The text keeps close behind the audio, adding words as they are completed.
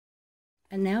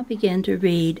I now begin to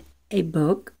read a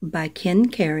book by Ken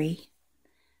Carey.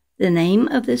 The name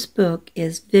of this book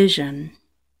is Vision.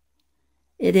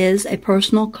 It is a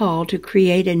personal call to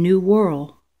create a new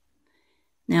world.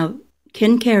 Now,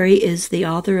 Ken Carey is the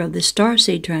author of the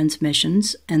Starseed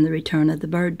Transmissions and The Return of the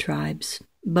Bird Tribes.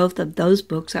 Both of those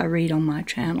books I read on my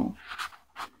channel.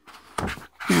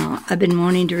 Now, I've been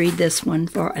wanting to read this one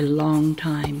for a long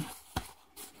time.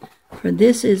 For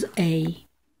this is a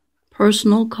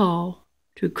personal call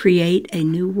to create a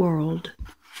new world.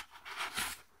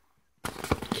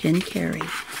 Ken Carey.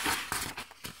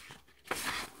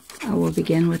 I will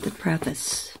begin with the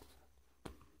preface.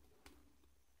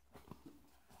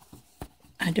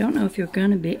 I don't know if you're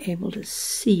going to be able to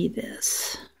see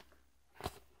this,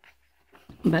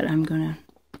 but I'm going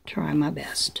to try my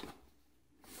best.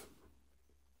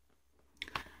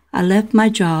 I left my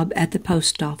job at the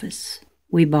post office.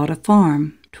 We bought a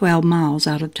farm 12 miles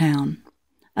out of town,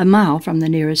 a mile from the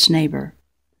nearest neighbor.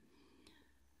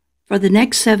 For the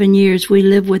next 7 years, we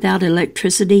lived without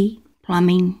electricity,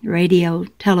 plumbing, radio,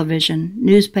 television,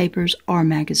 newspapers, or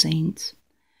magazines.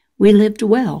 We lived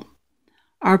well.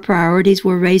 Our priorities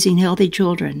were raising healthy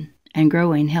children and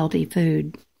growing healthy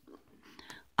food.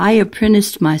 I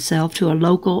apprenticed myself to a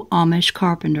local Amish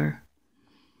carpenter.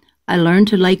 I learned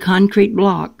to lay concrete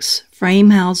blocks, frame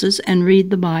houses, and read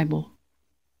the Bible.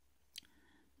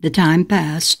 The time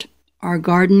passed. Our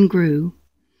garden grew.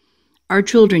 Our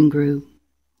children grew.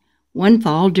 One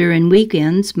fall during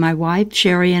weekends, my wife,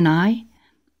 Sherry, and I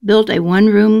built a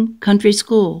one-room country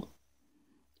school.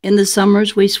 In the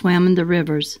summers, we swam in the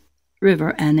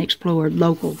river and explored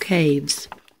local caves.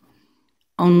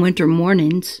 On winter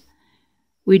mornings,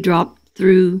 we chopped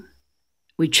through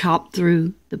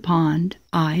the pond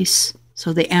ice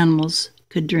so the animals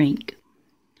could drink.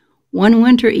 One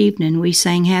winter evening, we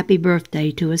sang happy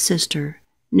birthday to a sister,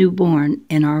 newborn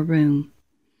in our room.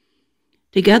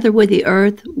 Together with the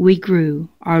earth, we grew,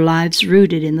 our lives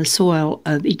rooted in the soil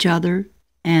of each other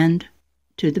and,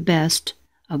 to the best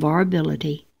of our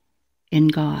ability, in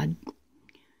God.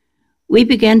 We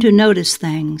began to notice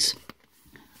things.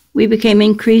 We became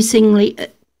increasingly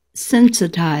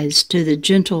sensitized to the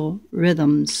gentle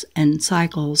rhythms and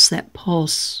cycles that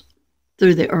pulse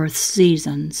through the earth's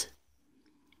seasons.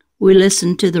 We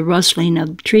listened to the rustling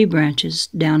of tree branches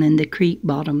down in the creek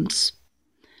bottoms,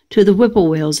 to the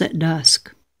whippoorwills at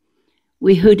dusk.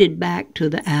 We hooted back to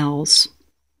the owls.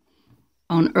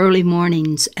 On early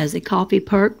mornings, as the coffee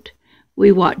perked,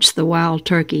 we watched the wild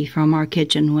turkey from our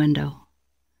kitchen window.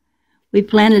 We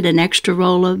planted an extra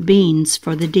roll of beans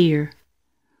for the deer.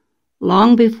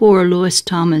 Long before Lewis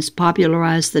Thomas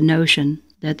popularized the notion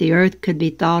that the earth could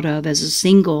be thought of as a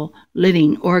single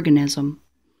living organism,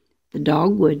 the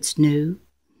dogwoods knew,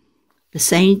 the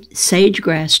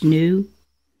sagegrass knew,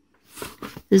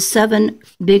 the 7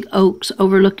 big oaks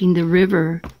overlooking the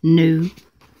river knew.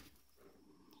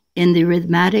 In the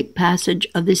rhythmic passage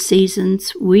of the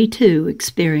seasons, we too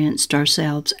experienced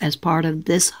ourselves as part of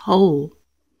this whole.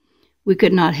 We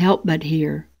could not help but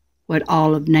hear what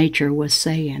all of nature was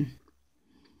saying.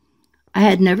 I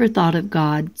had never thought of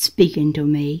God speaking to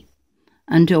me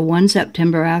until one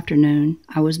September afternoon.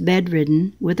 I was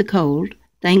bedridden with a cold,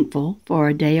 thankful for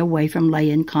a day away from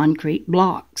laying concrete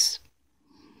blocks.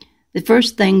 The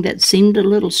first thing that seemed a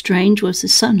little strange was the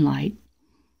sunlight.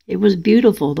 It was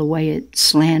beautiful the way it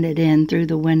slanted in through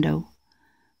the window,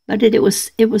 but it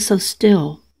was so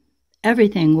still.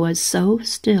 Everything was so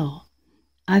still.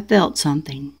 I felt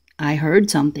something. I heard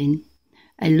something,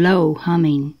 a low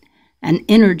humming, an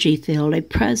energy-filled, a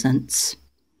presence.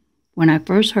 When I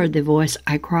first heard the voice,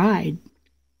 I cried.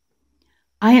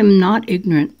 I am not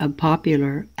ignorant of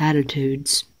popular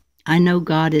attitudes. I know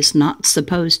God is not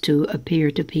supposed to appear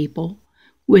to people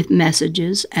with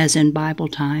messages as in Bible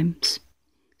times.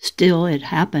 Still, it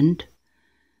happened.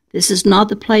 This is not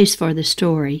the place for the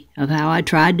story of how I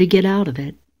tried to get out of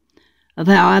it, of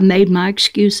how I made my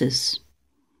excuses,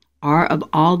 or of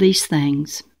all these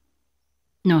things.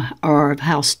 No, or of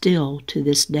how still, to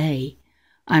this day,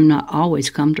 I'm not always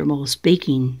comfortable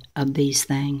speaking of these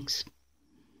things.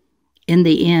 In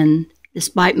the end,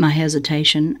 despite my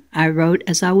hesitation, I wrote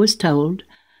as I was told.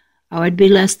 I would be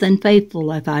less than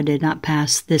faithful if I did not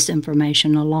pass this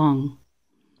information along.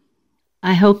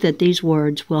 I hope that these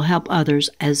words will help others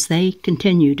as they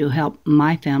continue to help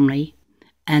my family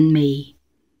and me.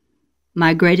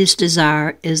 My greatest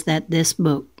desire is that this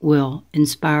book will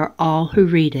inspire all who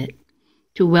read it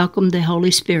to welcome the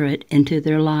Holy Spirit into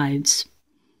their lives.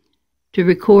 To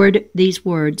record these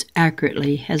words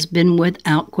accurately has been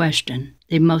without question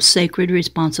the most sacred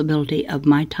responsibility of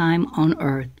my time on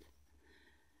earth.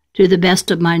 To the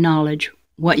best of my knowledge,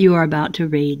 what you are about to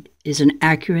read is an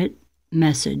accurate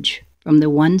message from the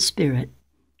one Spirit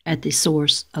at the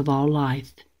source of all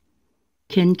life.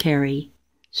 Ken Carey,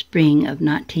 spring of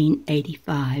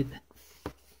 1985.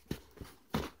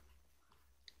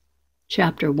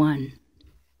 Chapter 1.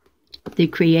 The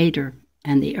Creator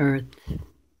and the Earth.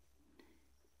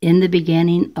 In the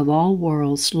beginning of all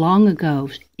worlds, long ago,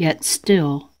 yet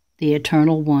still, the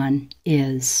Eternal One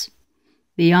is,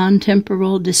 beyond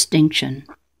temporal distinction,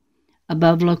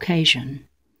 above location,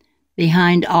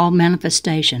 behind all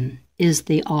manifestation, is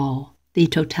the All, the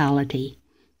Totality,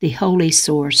 the Holy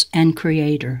Source and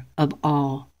Creator of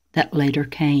all that later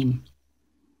came.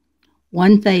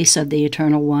 One face of the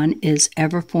Eternal One is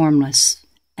ever formless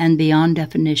and beyond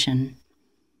definition,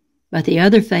 but the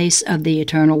other face of the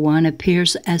Eternal One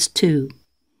appears as two.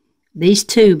 These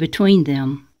two between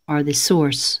them are the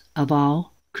source of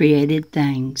all created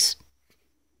things.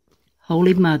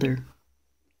 Holy Mother,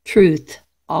 truth,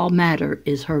 all matter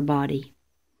is her body.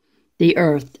 The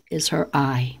earth is her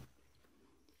eye.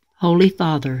 Holy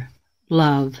Father,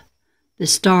 love, the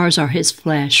stars are his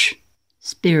flesh,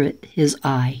 spirit his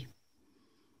eye.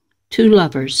 Two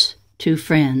lovers, two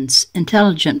friends,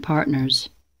 intelligent partners.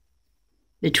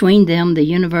 Between them the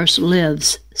universe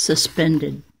lives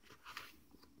suspended.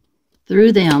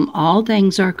 Through them all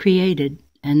things are created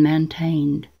and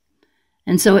maintained.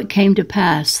 And so it came to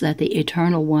pass that the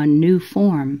Eternal One knew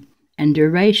form and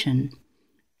duration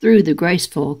through the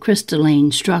graceful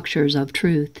crystalline structures of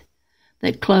truth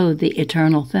that clothe the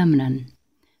eternal feminine,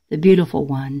 the beautiful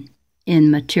one, in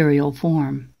material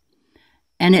form.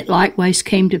 And it likewise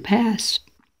came to pass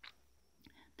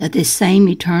that this same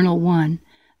Eternal One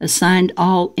assigned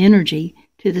all energy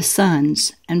to the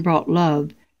suns and brought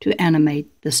love to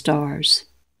animate the stars.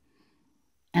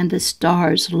 And the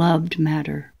stars loved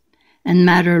matter, and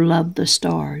matter loved the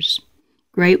stars.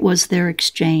 Great was their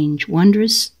exchange,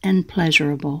 wondrous and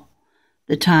pleasurable,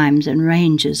 the times and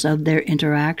ranges of their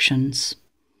interactions.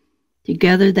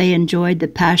 Together they enjoyed the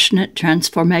passionate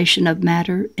transformation of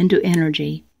matter into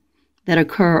energy that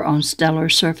occur on stellar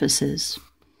surfaces,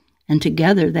 and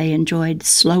together they enjoyed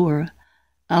slower,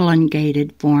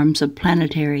 elongated forms of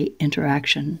planetary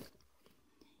interaction.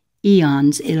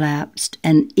 Eons elapsed,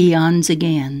 and eons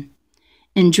again,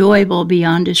 enjoyable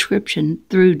beyond description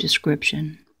through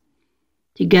description.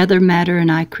 Together matter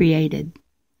and I created,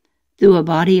 through a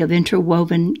body of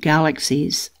interwoven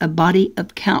galaxies, a body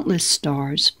of countless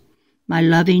stars. My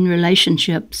loving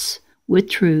relationships with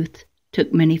truth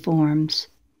took many forms.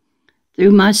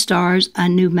 Through my stars I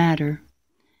knew matter.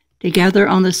 Together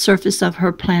on the surface of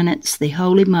her planets, the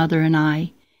Holy Mother and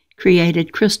I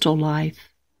created crystal life,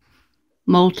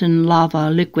 molten lava,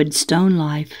 liquid stone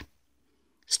life,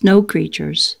 snow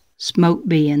creatures, smoke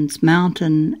beings,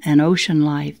 mountain and ocean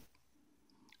life.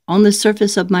 On the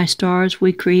surface of my stars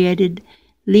we created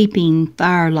leaping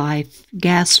fire life,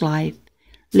 gas life,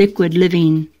 liquid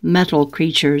living metal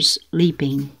creatures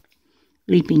leaping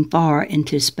far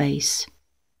into space,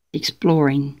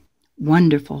 exploring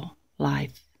wonderful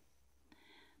life.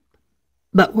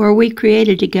 But where we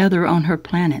created together on her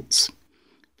planets,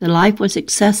 the life was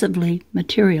excessively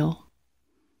material.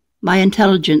 My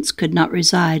intelligence could not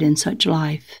reside in such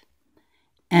life.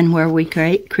 And where we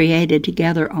created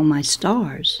together on my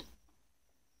stars,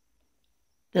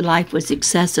 the life was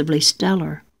excessively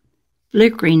stellar,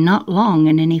 flickering not long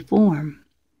in any form.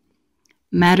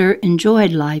 Matter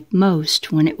enjoyed life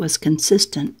most when it was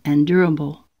consistent and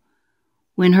durable,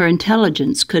 when her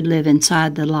intelligence could live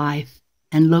inside the life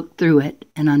and look through it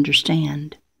and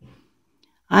understand.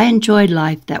 I enjoyed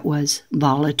life that was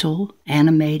volatile,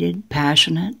 animated,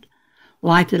 passionate,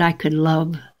 life that I could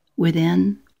love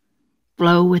within,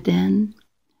 flow within,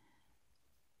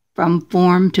 from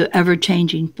form to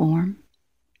ever-changing form,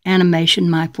 animation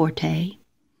my forte,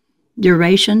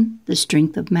 duration the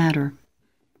strength of matter.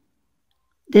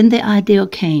 Then the ideal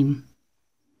came.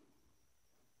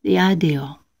 The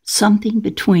ideal, something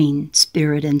between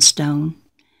spirit and stone,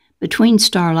 between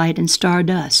starlight and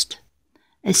stardust,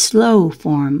 a slow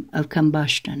form of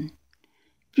combustion,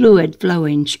 fluid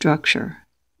flowing structure,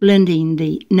 blending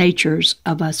the natures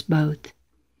of us both,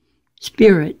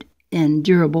 spirit in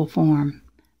durable form,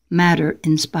 matter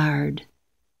inspired,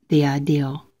 the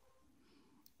ideal.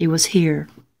 It was here,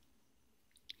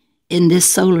 in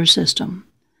this solar system,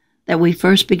 that we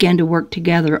first began to work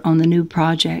together on the new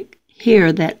project,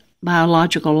 here that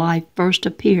biological life first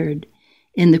appeared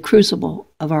in the crucible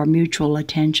of our mutual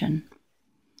attention.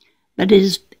 But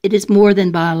it is more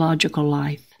than biological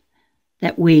life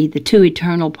that we, the two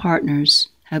eternal partners,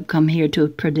 have come here to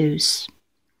produce.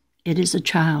 It is a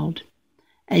child,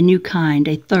 a new kind,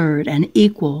 a third, an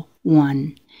equal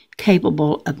one,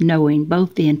 capable of knowing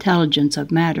both the intelligence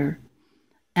of matter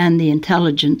and the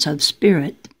intelligence of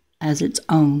spirit as its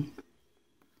own.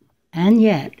 And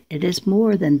yet it is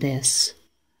more than this.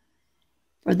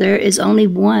 For there is only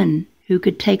one who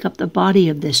could take up the body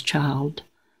of this child,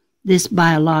 this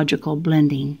biological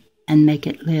blending, and make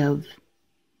it live.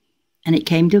 And it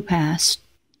came to pass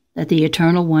that the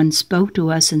Eternal One spoke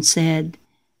to us and said,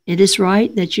 "It is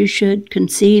right that you should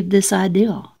conceive this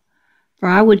ideal, for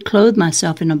I would clothe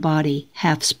myself in a body,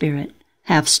 half spirit,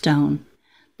 half stone,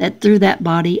 that through that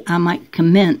body I might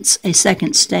commence a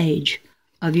second stage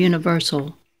of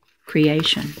universal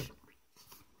creation.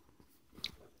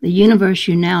 The universe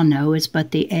you now know is but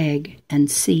the egg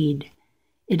and seed.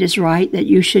 It is right that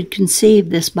you should conceive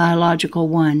this biological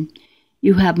one.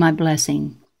 You have my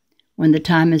blessing. When the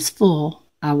time is full,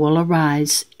 I will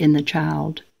arise in the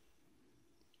child."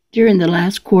 During the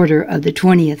last quarter of the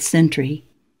 20th century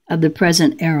of the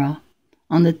present era,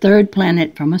 on the third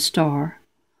planet from a star,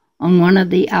 on one of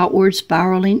the outward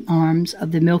spiraling arms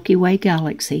of the Milky Way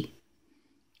galaxy,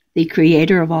 the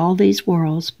creator of all these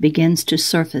worlds begins to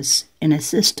surface in a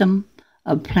system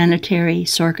of planetary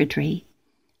circuitry,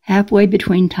 halfway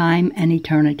between time and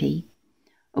eternity,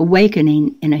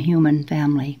 awakening in a human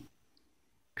family.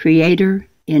 Creator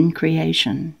in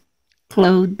creation,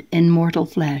 clothed in mortal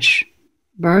flesh,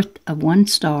 birth of one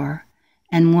star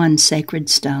and one sacred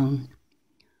stone,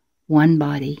 one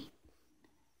body,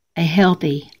 a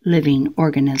healthy living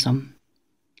organism,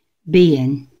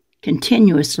 being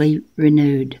continuously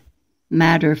renewed,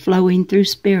 matter flowing through,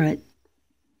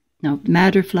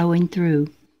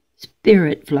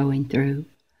 spirit flowing through,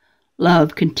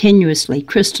 love continuously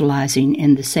crystallizing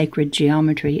in the sacred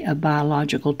geometry of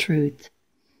biological truth,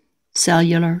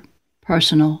 cellular,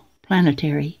 personal,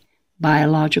 planetary,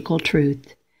 biological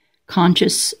truth,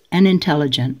 conscious and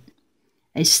intelligent,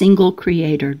 a single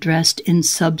creator dressed in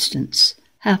substance,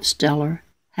 half stellar,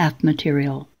 half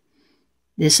material.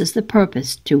 This is the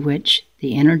purpose to which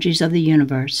the energies of the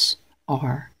universe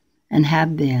are and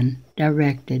have been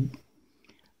directed.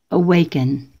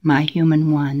 Awaken, my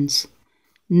human ones.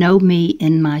 Know me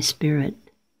in my spirit.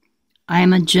 I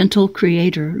am a gentle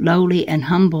creator, lowly and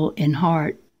humble in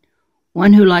heart,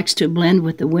 one who likes to blend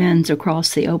with the winds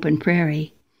across the open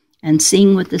prairie and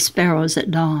sing with the sparrows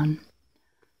at dawn.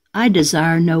 I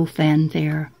desire no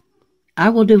fanfare. I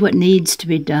will do what needs to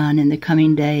be done in the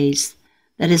coming days,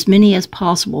 that as many as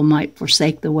possible might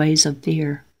forsake the ways of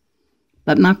fear.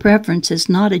 But my preference is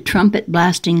not a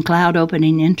trumpet-blasting,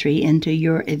 cloud-opening entry into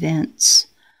your events.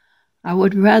 I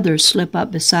would rather slip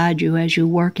up beside you as you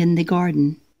work in the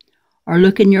garden, or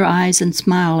look in your eyes and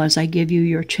smile as I give you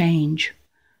your change.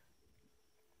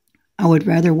 I would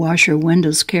rather wash your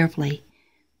windows carefully,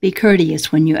 be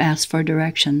courteous when you ask for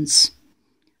directions.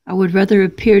 I would rather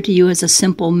appear to you as a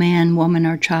simple man, woman,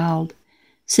 or child,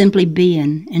 simply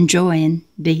being, enjoying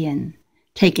being,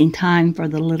 taking time for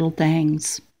the little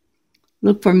things.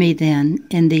 Look for me, then,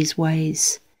 in these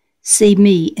ways. See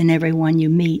me in everyone you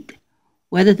meet,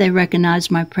 whether they recognize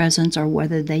my presence or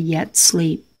whether they yet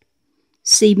sleep.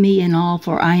 See me in all,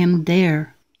 for I am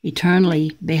there,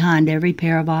 eternally behind every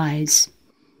pair of eyes.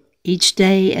 Each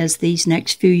day, as these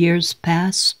next few years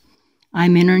pass, I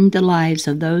am entering the lives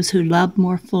of those who love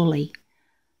more fully,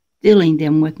 filling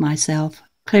them with myself,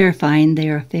 clarifying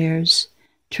their affairs,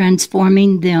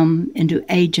 transforming them into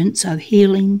agents of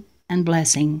healing and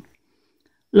blessing.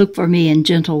 Look for me in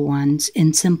gentle ones,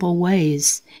 in simple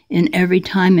ways. In every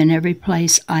time and every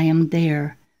place I am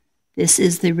there. This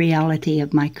is the reality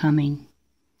of my coming.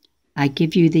 I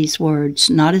give you these words,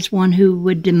 not as one who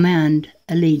would demand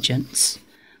allegiance,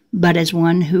 but as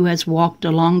one who has walked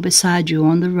along beside you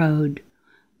on the road,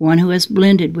 one who has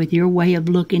blended with your way of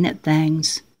looking at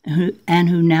things, and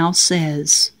who now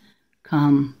says,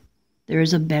 "Come, there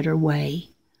is a better way.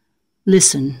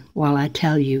 Listen while I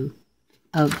tell you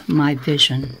of my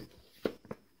vision."